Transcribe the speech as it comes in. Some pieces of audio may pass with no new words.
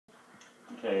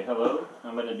Okay, hello.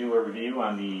 I'm going to do a review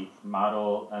on the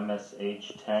model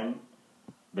MSH10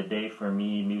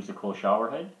 Bidet4me musical shower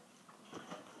head.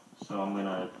 So I'm going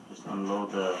to just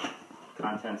unload the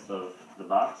contents of the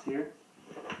box here.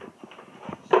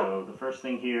 So the first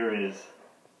thing here is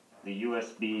the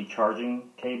USB charging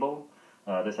cable.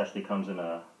 This actually comes in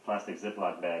a plastic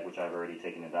Ziploc bag, which I've already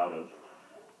taken it out of.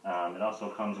 It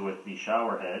also comes with the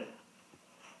shower head.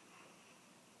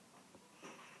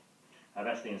 I've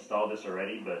actually installed this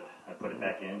already, but I put it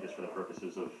back in just for the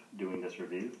purposes of doing this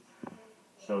review.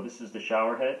 So this is the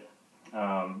shower head,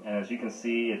 and as you can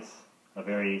see, it's a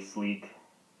very sleek,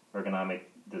 ergonomic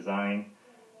design.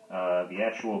 The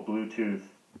actual Bluetooth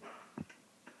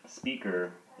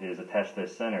speaker is attached to the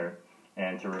center,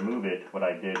 and to remove it, what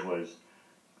I did was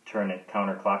turn it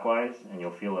counterclockwise, and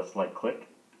you'll feel a slight click,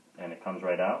 and it comes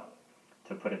right out.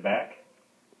 To put it back,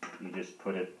 you just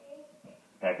put it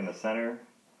back in the center,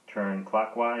 turn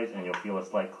clockwise, and you'll feel a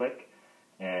slight click,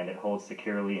 and it holds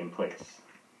securely in place.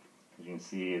 As you can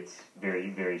see, it's very,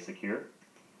 very secure.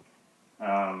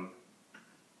 I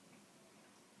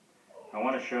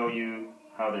want to show you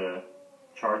how to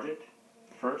charge it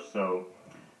first. So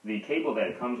the cable that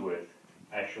it comes with,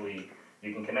 actually,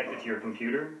 you can connect it to your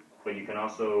computer, but you can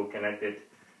also connect it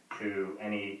to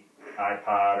any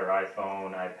iPod or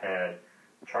iPhone, iPad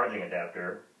charging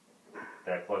adapter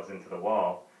that plugs into the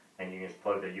wall, and you can just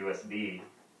plug the USB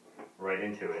right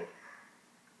into it.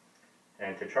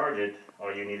 And to charge it,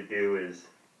 all you need to do is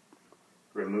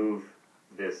remove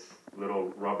this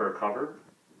little rubber cover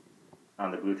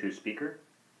on the Bluetooth speaker.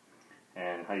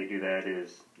 And how you do that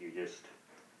is you just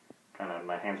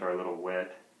my hands are a little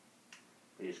wet,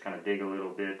 you just kind of dig a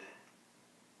little bit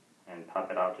and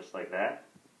pop it out just like that.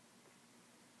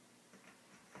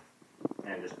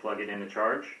 And just plug it in to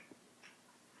charge.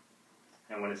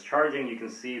 And when it's charging, you can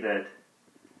see that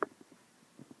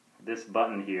this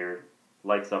button here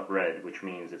lights up red, which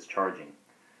means it's charging.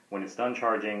 When it's done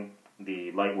charging,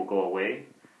 the light will go away,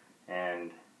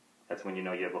 and that's when you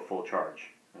know you have a full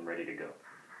charge and ready to go.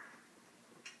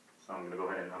 So I'm going to go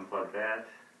ahead and unplug that.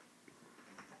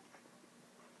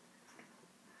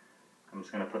 I'm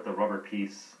just going to put the rubber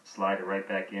piece, slide it right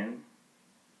back in.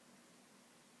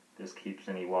 This keeps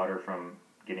any water from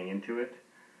getting into it,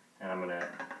 and I'm going to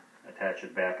attach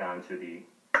it back onto the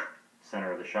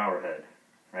center of the shower head,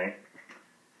 right?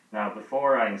 Now,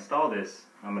 before I install this,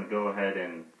 I'm going to go ahead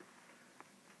and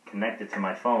connect it to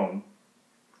my phone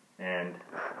and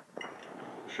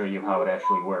show you how it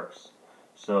actually works.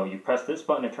 So you press this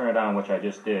button to turn it on, which I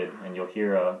just did, and you'll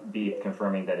hear a beep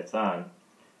confirming that it's on.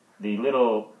 The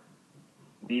little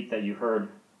beep that you heard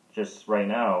just right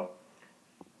now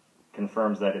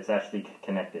confirms that it's actually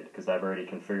connected, because I've already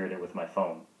configured it with my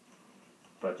phone.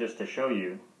 But just to show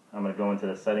you, I'm going to go into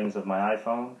the settings of my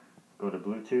iPhone, go to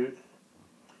Bluetooth,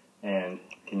 and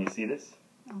can you see this?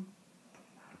 Oh.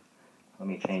 Let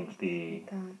me change the...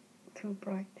 Too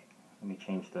bright. Let me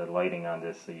change the lighting on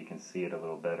this so you can see it a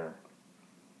little better.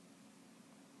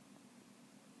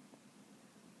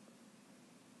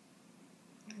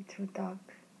 Too dark.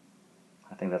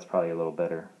 I think that's probably a little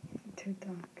better. Too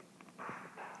dark.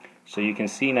 So you can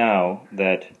see now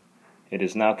that it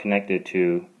is now connected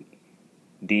to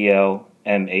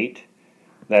DL-M8.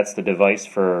 That's the device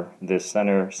for this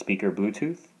center speaker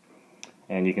Bluetooth,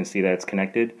 and you can see that it's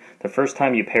connected. The first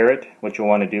time you pair it, what you'll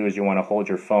want to do is you want to hold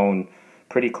your phone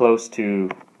pretty close to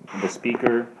the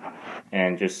speaker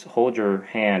and just hold your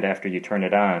hand after you turn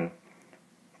it on,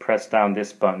 press down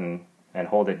this button and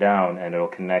hold it down, and it'll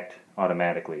connect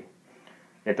automatically.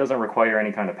 It doesn't require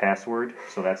any kind of password,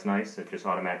 so that's nice. It just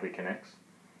automatically connects.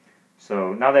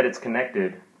 So now that it's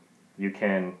connected, you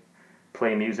can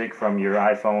play music from your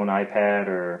iPhone, iPad,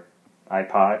 or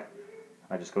iPod.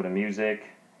 I just go to music,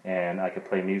 and I could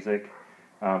play music.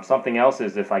 Something else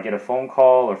is if I get a phone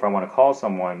call or if I want to call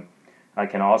someone, I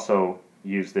can also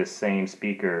use this same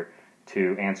speaker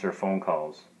to answer phone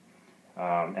calls.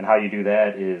 And how you do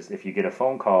that is if you get a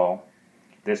phone call,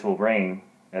 this will ring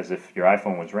as if your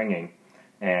iPhone was ringing,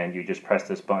 and you just press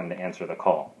this button to answer the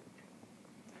call.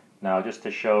 Now, just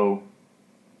to show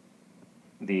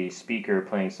the speaker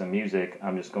playing some music,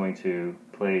 I'm just going to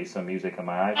play some music on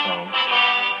my iPhone.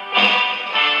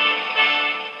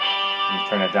 And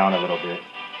turn it down a little bit.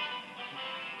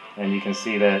 And you can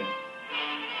see that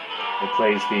it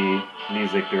plays the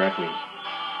music directly.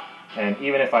 And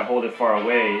even if I hold it far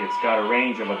away, it's got a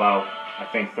range of about, I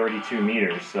think, 32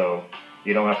 meters, so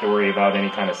you don't have to worry about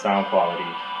any kind of sound quality,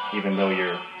 even though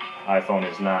your iPhone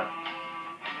is not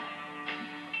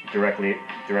directly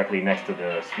next to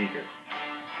the speaker.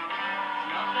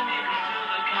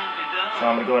 So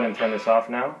I'm going to go ahead and turn this off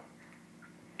now.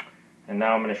 And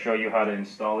now I'm going to show you how to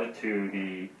install it to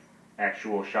the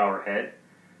actual shower head.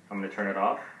 I'm going to turn it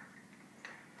off.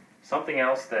 Something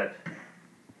else that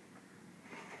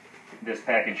this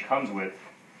package comes with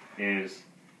is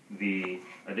the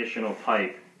additional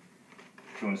pipe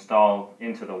to install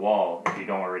into the wall if you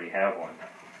don't already have one.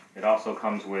 It also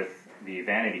comes with the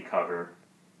vanity cover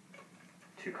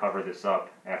to cover this up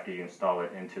after you install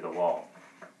it into the wall.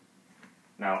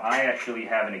 Now, I actually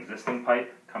have an existing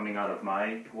pipe coming out of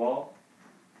my wall,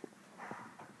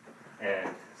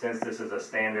 and since this is a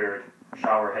standard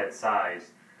shower head size,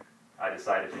 I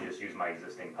decided to just use my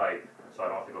existing pipe so I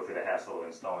don't have to go through the hassle of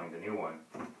installing the new one.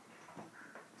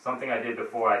 Something I did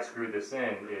before I screwed this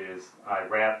in is I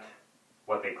wrapped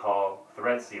what they call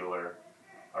thread sealer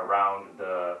around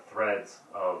the threads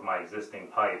of my existing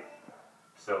pipe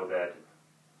so that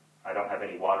I don't have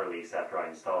any water leaks after I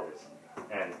install this.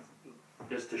 And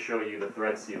just to show you the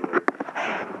thread sealer,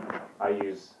 I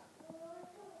use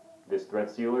this thread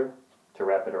sealer to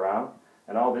wrap it around,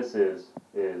 and all this is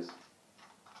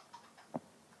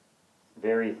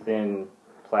very thin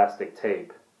plastic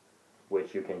tape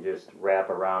which you can just wrap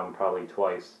around probably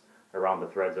twice around the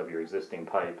threads of your existing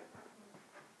pipe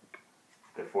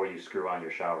before you screw on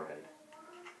your shower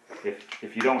head.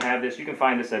 If you don't have this, you can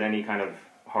find this at any kind of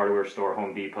hardware store,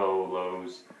 Home Depot,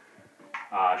 Lowe's,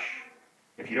 Osh.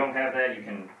 If you don't have that, you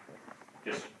can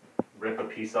just rip a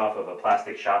piece off of a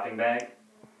plastic shopping bag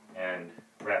and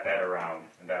wrap that around,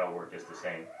 and that'll work just the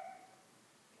same.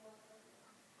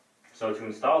 So to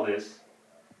install this,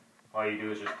 all you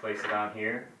do is just place it on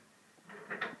here,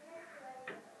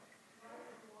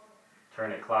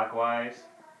 turn it clockwise.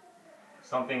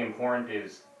 Something important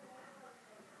is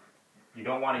you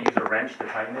don't want to use a wrench to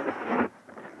tighten it.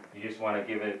 You just want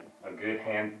to give it a good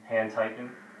hand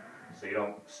tighten so you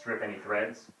don't strip any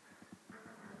threads.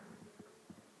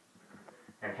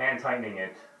 And hand tightening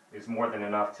it is more than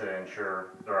enough to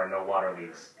ensure there are no water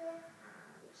leaks,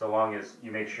 so long as you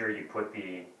make sure you put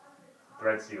the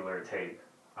thread sealer tape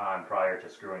on prior to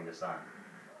screwing this on.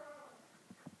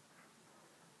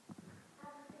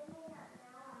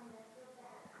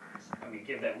 So let me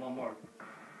give that one more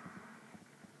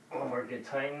good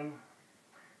tighten,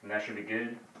 and that should be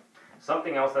good.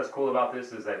 Something else that's cool about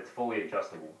this is that it's fully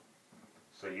adjustable,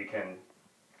 so you can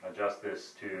adjust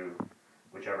this to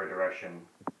whichever direction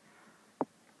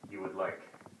you would like.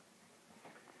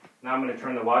 Now I'm going to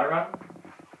turn the water on.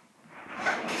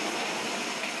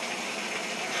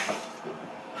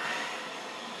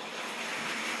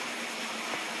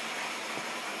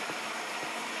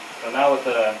 So now with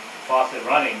the faucet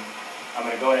running, I'm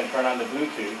going to go ahead and turn on the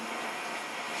Bluetooth.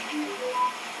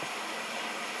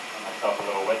 Got myself a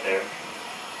little wet there.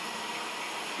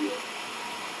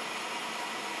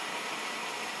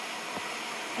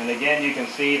 And again, you can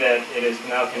see that it is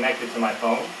now connected to my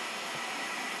phone.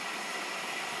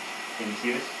 Can you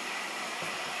see this?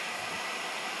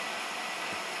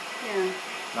 Yeah.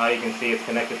 Now you can see it's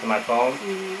connected to my phone.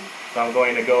 So I'm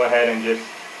going to go ahead and just,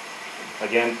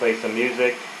 again, play some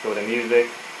music. Go to music,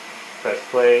 press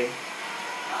play.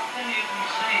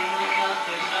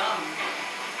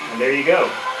 And there you go.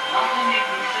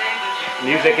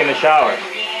 Music in the shower.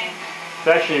 It's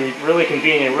actually really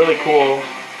convenient, really cool.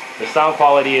 The sound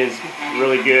quality is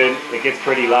really good. It gets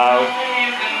pretty loud.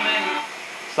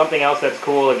 Something else that's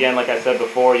cool, again, like I said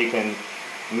before, you can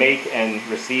make and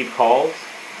receive calls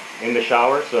in the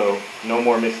shower, so no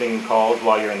more missing calls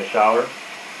while you're in the shower.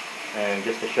 And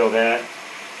just to show that,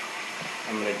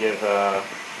 I'm going to give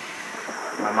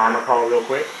my mom a call real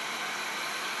quick.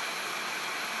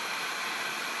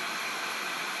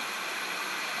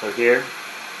 So here,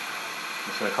 I'm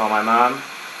just going to call my mom.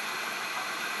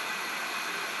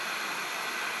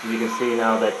 You can see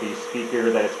now that the speaker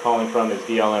that it's calling from is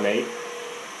DLM8.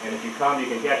 And if you come, you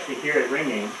can actually hear it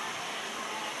ringing.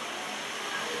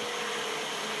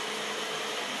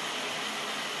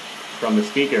 From the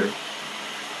speaker.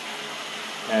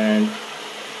 And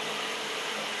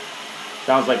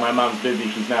sounds like my mom's busy.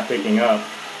 She's not picking up.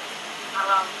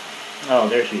 Hello. Oh,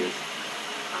 there she is.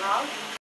 Hello?